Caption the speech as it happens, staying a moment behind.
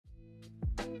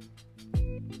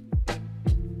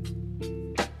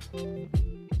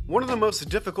One of the most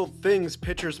difficult things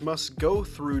pitchers must go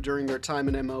through during their time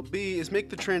in MLB is make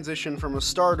the transition from a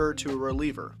starter to a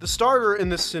reliever. The starter in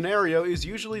this scenario is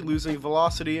usually losing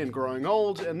velocity and growing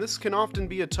old, and this can often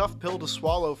be a tough pill to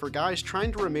swallow for guys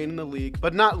trying to remain in the league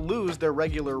but not lose their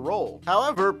regular role.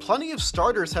 However, plenty of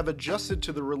starters have adjusted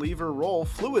to the reliever role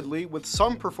fluidly, with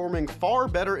some performing far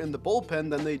better in the bullpen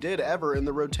than they did ever in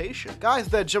the rotation. Guys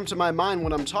that jump to my mind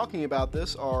when I'm talking about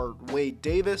this are Wade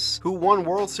Davis, who won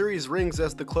World Series rings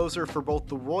as the closer for both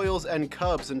the Royals and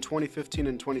Cubs in 2015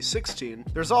 and 2016.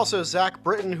 There's also Zach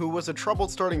Britton, who was a troubled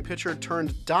starting pitcher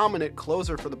turned dominant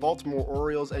closer for the Baltimore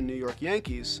Orioles and New York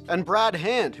Yankees. And Brad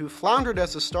Hand, who floundered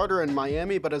as a starter in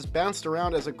Miami but has bounced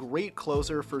around as a great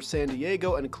closer for San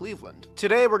Diego and Cleveland.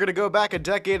 Today we're going to go back a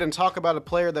decade and talk about a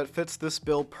player that fits this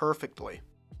bill perfectly.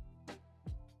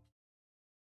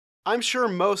 I'm sure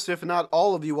most, if not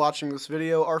all of you watching this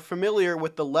video are familiar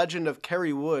with the legend of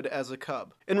Kerry Wood as a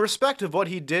Cub. In respect of what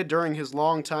he did during his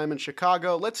long time in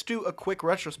Chicago, let's do a quick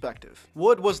retrospective.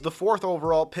 Wood was the 4th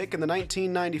overall pick in the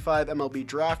 1995 MLB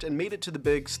draft and made it to the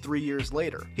Bigs 3 years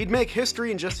later. He'd make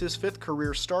history in just his 5th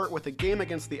career start with a game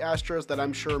against the Astros that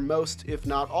I'm sure most, if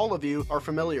not all of you, are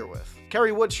familiar with.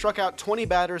 Kerry Wood struck out 20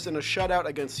 batters in a shutout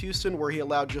against Houston where he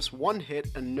allowed just 1 hit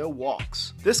and no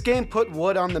walks. This game put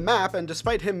Wood on the map, and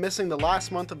despite him missing the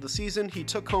last month of the season, he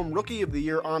took home Rookie of the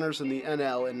Year honors in the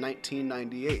NL in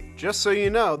 1998. Just so you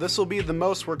know, this will be the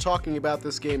most we're talking about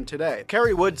this game today.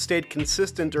 Kerry Wood stayed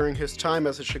consistent during his time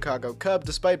as a Chicago Cub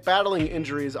despite battling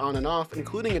injuries on and off,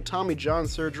 including a Tommy John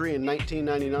surgery in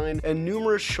 1999 and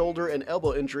numerous shoulder and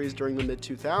elbow injuries during the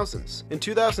mid-2000s. In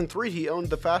 2003, he owned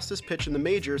the fastest pitch in the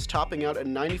majors, topping out at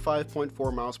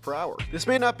 95.4 miles per hour. This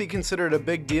may not be considered a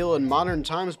big deal in modern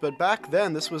times, but back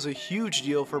then this was a huge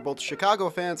deal for both Chicago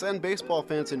fans and baseball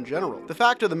fans in general. The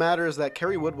fact of the matter is that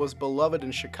Kerry Wood was beloved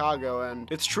in Chicago,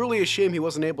 and it's truly a shame he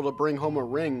wasn't able to bring home a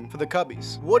ring for the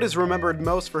Cubbies. Wood is remembered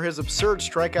most for his absurd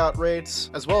strikeout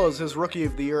rates, as well as his Rookie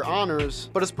of the Year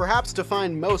honors, but is perhaps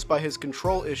defined most by his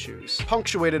control issues,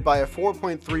 punctuated by a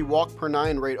 4.3 walk per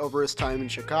 9 rate over his time in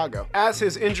Chicago. As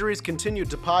his injuries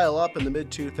continued to pile up in the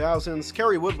mid-2000s,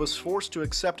 Kerry Wood was forced to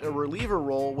accept a reliever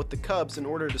role with the Cubs in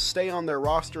order to stay on their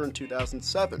roster in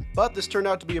 2007, but this turned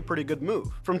out to be a pretty good move.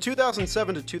 From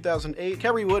 2007 to 2008,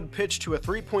 Kerry Wood pitched to a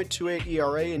 3.28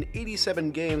 ERA in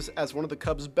 87 games as one of the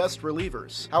Cubs' best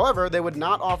relievers. However, they would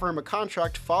not offer him a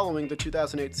contract following the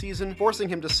 2008 season, forcing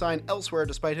him to sign elsewhere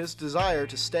despite his desire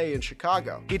to stay in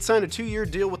Chicago. He'd signed a 2-year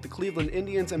deal with the Cleveland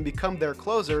Indians and become their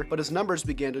closer, but his numbers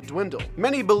began to dwindle.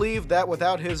 Many believe that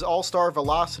without his all-star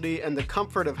velocity and the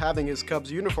comfort of having his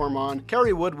Cubs uniform on,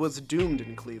 Kerry Wood was doomed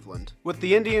in Cleveland. With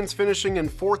the Indians finishing in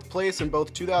 4th place in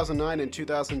both 2009 and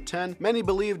 2010, many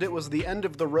believed it was the end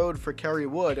of the road for Kerry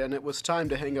Wood and it was time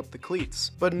to hang up the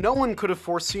cleats. But no one could have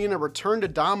foreseen a return to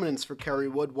dominance for Kerry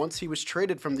Wood once he was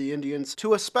traded from the Indians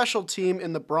to a special team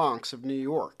in the Bronx of New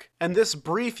York. And this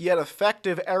brief yet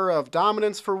effective era of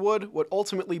dominance for Wood would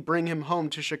ultimately bring him home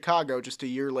to Chicago just a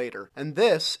year later. And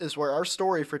this is where our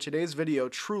story for today's video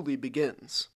truly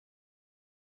begins.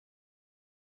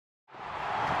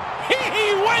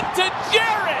 He went to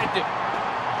Jared!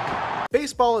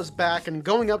 Baseball is back, and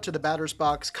going up to the batter's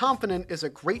box confident is a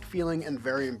great feeling and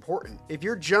very important. If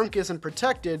your junk isn't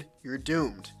protected, you're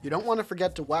doomed. You don't want to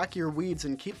forget to whack your weeds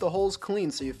and keep the holes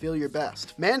clean so you feel your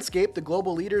best. Manscaped, the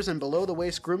global leaders in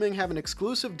below-the-waist grooming, have an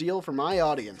exclusive deal for my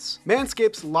audience.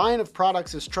 Manscaped's line of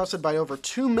products is trusted by over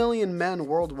 2 million men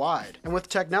worldwide. And with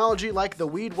technology like the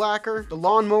Weed Whacker, the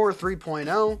Lawnmower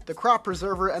 3.0, the Crop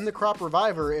Preserver, and the Crop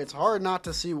Reviver, it's hard not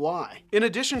to see why. In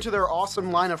addition to their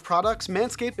awesome line of products,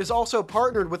 Manscaped is also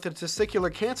partnered with the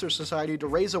Testicular Cancer Society to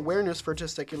raise awareness for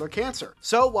testicular cancer.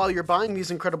 So while you're buying these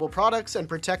incredible products and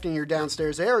protecting your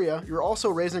downstairs area, you're also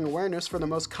raising awareness for the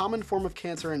most common form of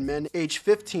cancer in men aged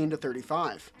 15 to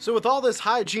 35. So with all this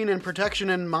hygiene and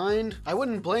protection in mind, I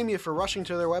wouldn't blame you for rushing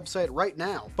to their website right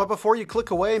now. But before you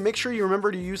click away, make sure you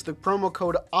remember to use the promo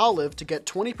code OLIVE to get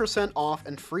 20% off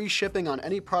and free shipping on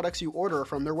any products you order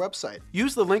from their website.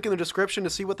 Use the link in the description to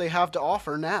see what they have to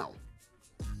offer now.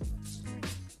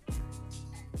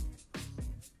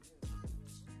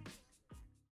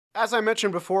 As I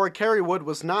mentioned before, Kerry Wood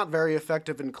was not very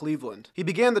effective in Cleveland. He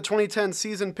began the 2010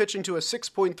 season pitching to a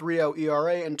 6.30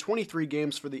 ERA in 23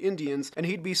 games for the Indians, and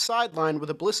he'd be sidelined with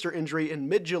a blister injury in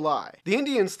mid-July. The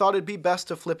Indians thought it'd be best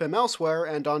to flip him elsewhere,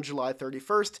 and on July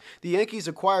 31st, the Yankees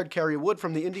acquired Kerry Wood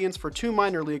from the Indians for 2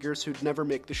 minor leaguers who'd never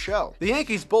make the show. The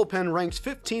Yankees bullpen ranked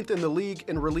 15th in the league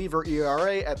in reliever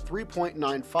ERA at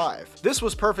 3.95. This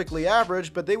was perfectly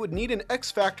average, but they would need an X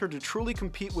factor to truly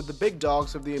compete with the big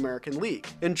dogs of the American League.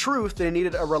 In truth, they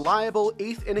needed a reliable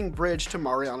 8th inning bridge to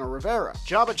Mariano Rivera.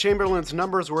 Jabba Chamberlain's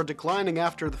numbers were declining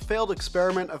after the failed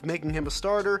experiment of making him a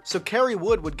starter, so Kerry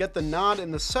Wood would get the nod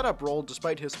in the setup role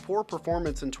despite his poor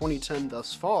performance in 2010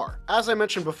 thus far. As I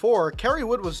mentioned before, Kerry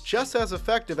Wood was just as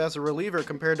effective as a reliever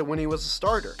compared to when he was a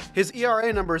starter. His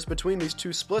ERA numbers between these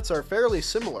two splits are fairly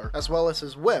similar, as well as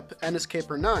his WHIP and his K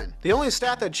per 9. The only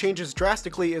stat that changes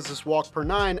drastically is his walk per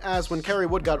 9, as when Kerry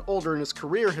Wood got older in his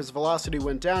career, his velocity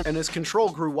went down and his control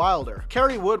grew wilder.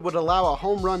 Kerry Wood would allow a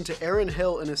home run to Aaron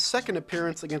Hill in his second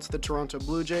appearance against the Toronto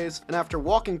Blue Jays, and after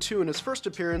walking 2 in his first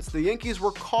appearance, the Yankees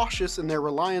were cautious in their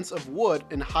reliance of Wood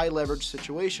in high leverage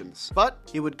situations. But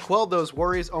he would quell those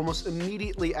worries almost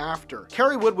immediately after.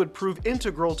 Kerry Wood would prove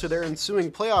integral to their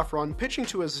ensuing playoff run, pitching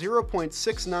to a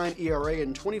 0.69 ERA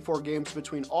in 24 games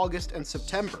between August and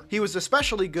September. He was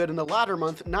especially good in the latter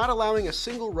month, not allowing a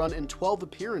single run in 12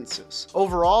 appearances.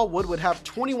 Overall, Wood would have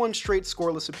 21 straight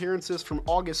scoreless appearances from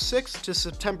August 6th to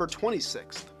September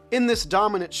 26th. In this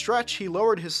dominant stretch, he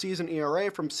lowered his season ERA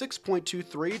from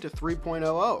 6.23 to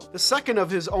 3.00. The second of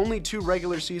his only 2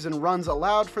 regular season runs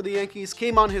allowed for the Yankees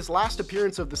came on his last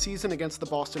appearance of the season against the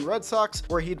Boston Red Sox,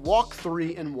 where he'd walk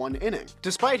 3 in 1 inning.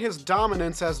 Despite his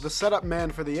dominance as the setup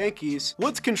man for the Yankees,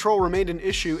 Wood's control remained an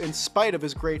issue in spite of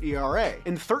his great ERA.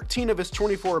 In 13 of his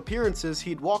 24 appearances,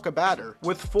 he'd walk a batter,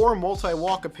 with 4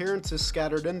 multi-walk appearances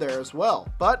scattered in there as well.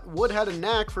 But Wood had a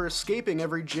knack for escaping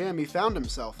every jam he found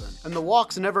himself in, and the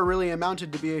walks never really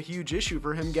amounted to be a huge issue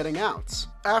for him getting outs.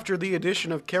 After the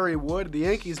addition of Kerry Wood, the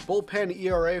Yankees' bullpen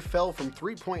ERA fell from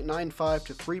 3.95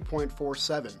 to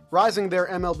 3.47, rising their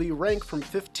MLB rank from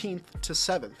 15th to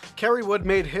 7th. Kerry Wood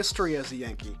made history as a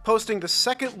Yankee, posting the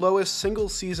second lowest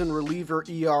single-season reliever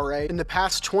ERA in the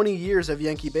past 20 years of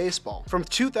Yankee baseball. From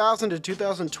 2000 to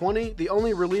 2020, the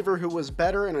only reliever who was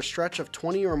better in a stretch of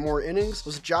 20 or more innings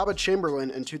was Jabba Chamberlain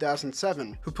in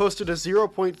 2007, who posted a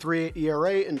 0.38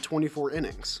 ERA in 24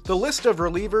 innings. The list of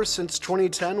relievers since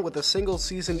 2010 with a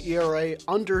single-season ERA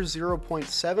under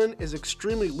 0.7 is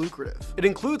extremely lucrative. It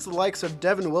includes the likes of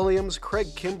Devin Williams, Craig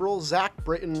Kimbrell, Zach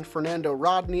Britton, Fernando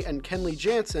Rodney, and Kenley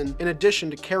Jansen, in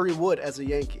addition to Kerry Wood as a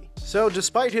Yankee. So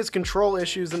despite his control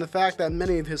issues and the fact that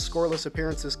many of his scoreless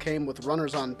appearances came with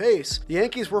runners on base, the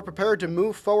Yankees were prepared to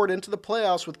move forward into the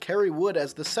playoffs with Kerry Wood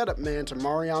as the setup man to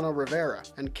Mariano Rivera.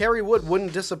 And Kerry Wood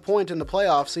wouldn't disappoint in the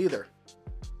playoffs either.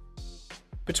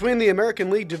 Between the American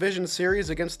League Division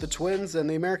Series against the Twins and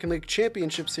the American League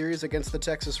Championship Series against the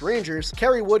Texas Rangers,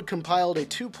 Kerry Wood compiled a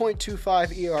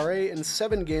 2.25 ERA in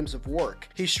 7 games of work.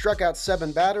 He struck out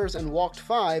 7 batters and walked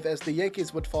 5 as the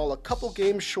Yankees would fall a couple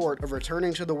games short of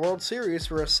returning to the World Series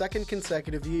for a second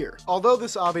consecutive year. Although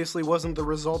this obviously wasn't the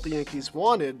result the Yankees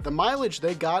wanted, the mileage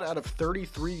they got out of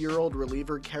 33-year-old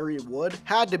reliever Kerry Wood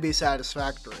had to be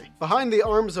satisfactory. Behind the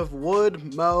arms of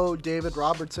Wood, Mo, David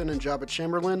Robertson, and Jabba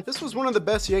Chamberlain, this was one of the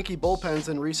best Yankee bullpens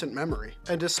in recent memory.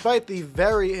 And despite the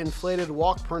very inflated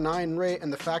walk per 9 rate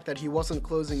and the fact that he wasn't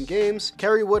closing games,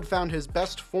 Kerry Wood found his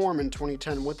best form in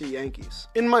 2010 with the Yankees.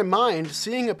 In my mind,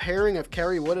 seeing a pairing of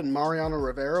Kerry Wood and Mariano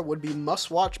Rivera would be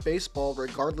must-watch baseball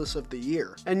regardless of the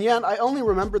year. And yet, I only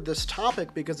remembered this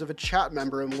topic because of a chat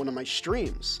member in one of my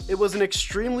streams. It was an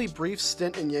extremely brief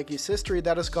stint in Yankees history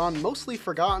that has gone mostly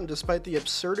forgotten despite the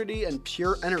absurdity and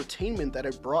pure entertainment that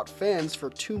it brought fans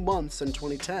for 2 months in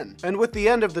 2010. And with the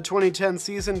end of the 2010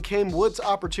 season came Wood's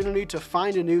opportunity to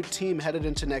find a new team headed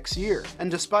into next year,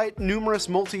 and despite numerous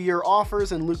multi-year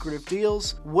offers and lucrative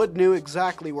deals, Wood knew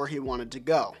exactly where he wanted to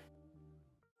go.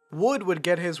 Wood would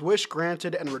get his wish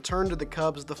granted and return to the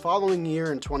Cubs the following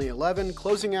year in 2011,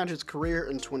 closing out his career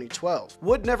in 2012.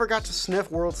 Wood never got to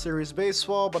sniff World Series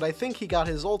baseball, but I think he got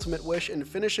his ultimate wish in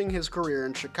finishing his career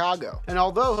in Chicago. And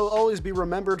although he'll always be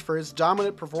remembered for his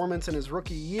dominant performance in his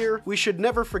rookie year, we should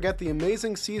never forget the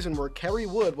amazing season where Kerry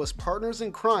Wood was partners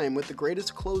in crime with the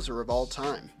greatest closer of all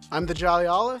time. I'm the Jolly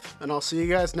Olive, and I'll see you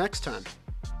guys next time.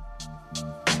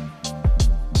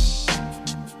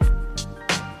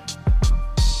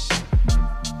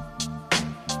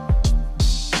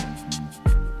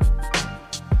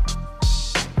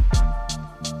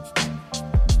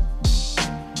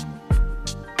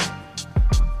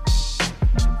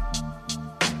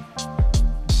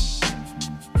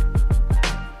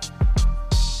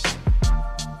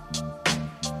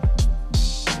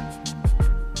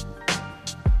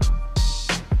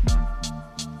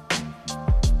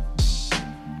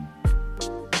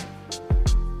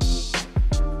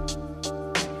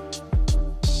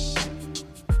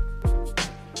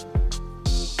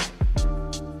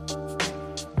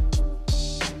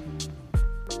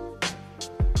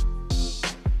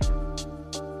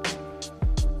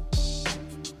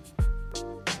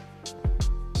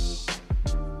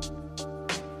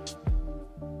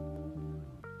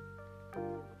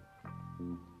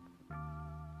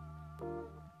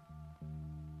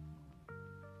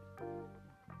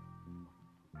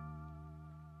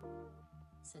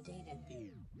 sedated.